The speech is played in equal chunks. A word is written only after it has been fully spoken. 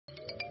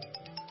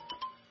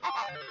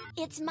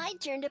It's my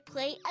turn to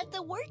play at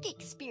the Work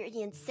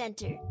Experience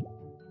Center.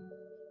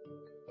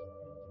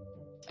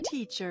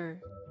 Teacher.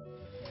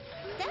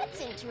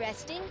 That's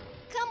interesting.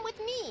 Come with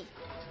me.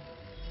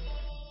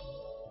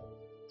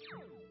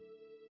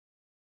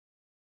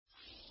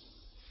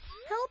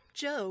 Help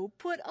Joe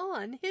put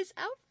on his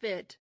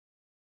outfit.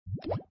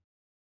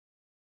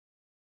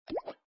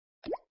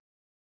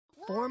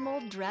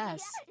 Formal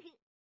dress.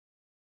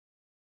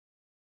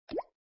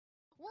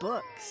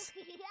 Books.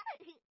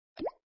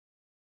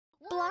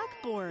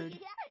 Blackboard.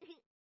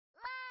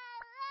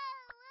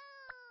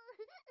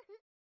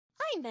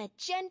 I'm a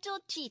gentle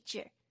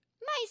teacher.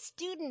 My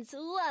students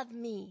love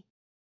me.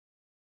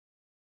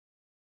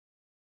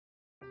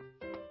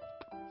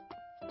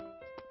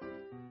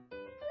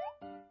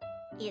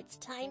 It's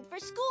time for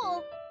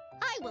school.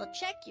 I will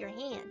check your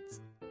hands.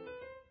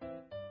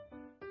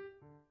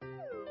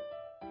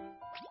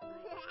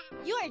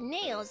 Your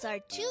nails are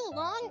too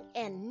long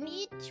and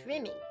need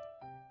trimming.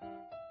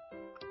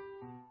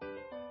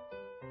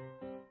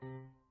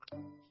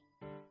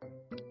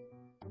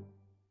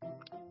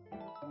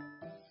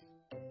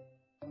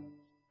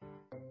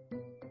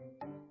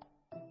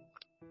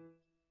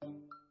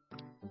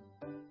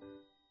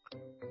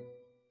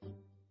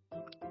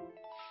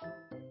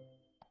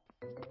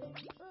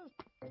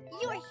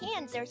 Your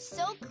hands are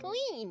so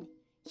clean.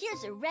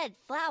 Here's a red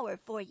flower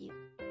for you.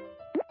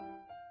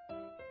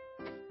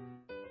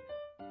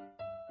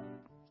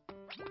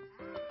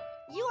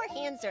 Your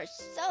hands are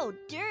so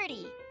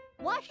dirty.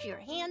 Wash your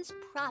hands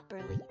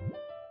properly.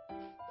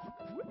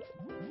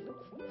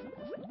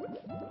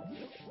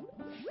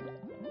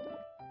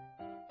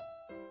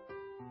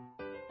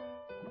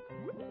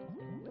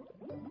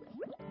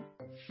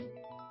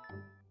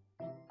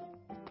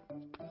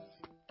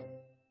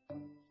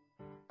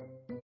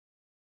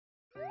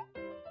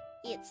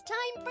 It's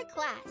time for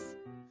class.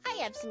 I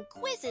have some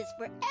quizzes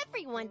for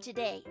everyone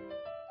today.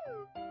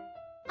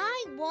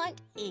 I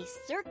want a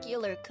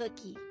circular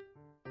cookie.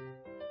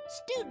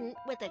 Student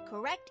with a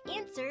correct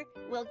answer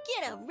will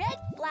get a red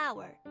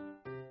flower.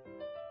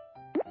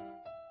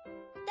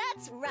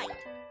 That's right.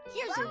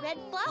 Here's a red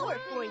flower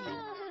for you.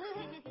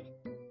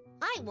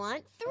 I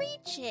want 3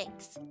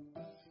 chicks.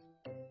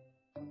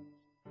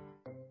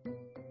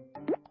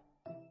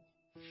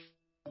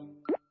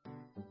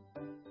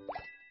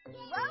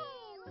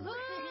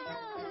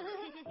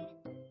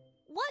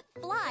 What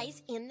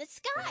flies in the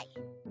sky?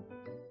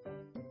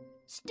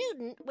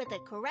 Student with a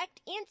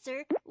correct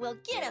answer will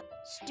get a...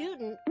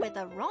 Student with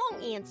a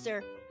wrong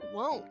answer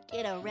won't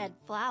get a red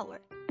flower.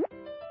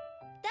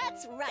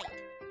 That's right.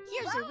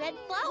 Here's a red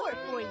flower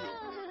for you.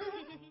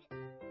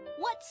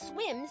 What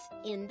swims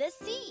in the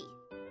sea?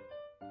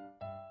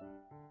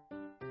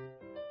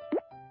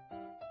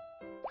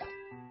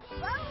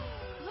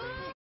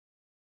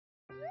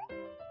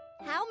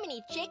 How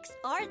many chicks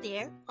are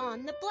there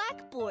on the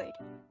blackboard?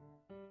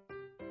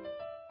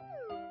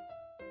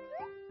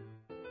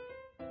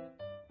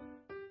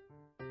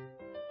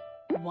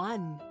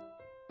 One,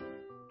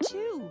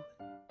 2,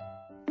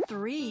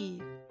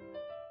 3,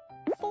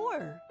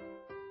 4.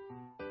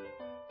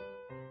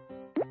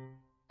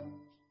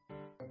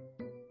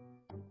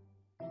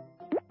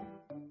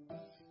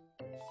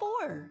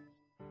 Four.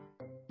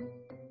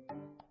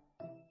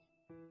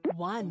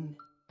 1,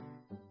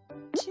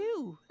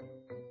 2,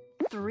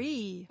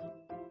 3,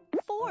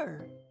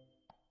 4,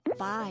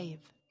 5,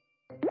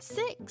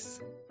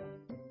 6.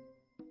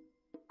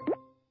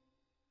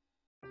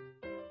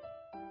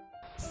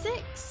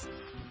 6.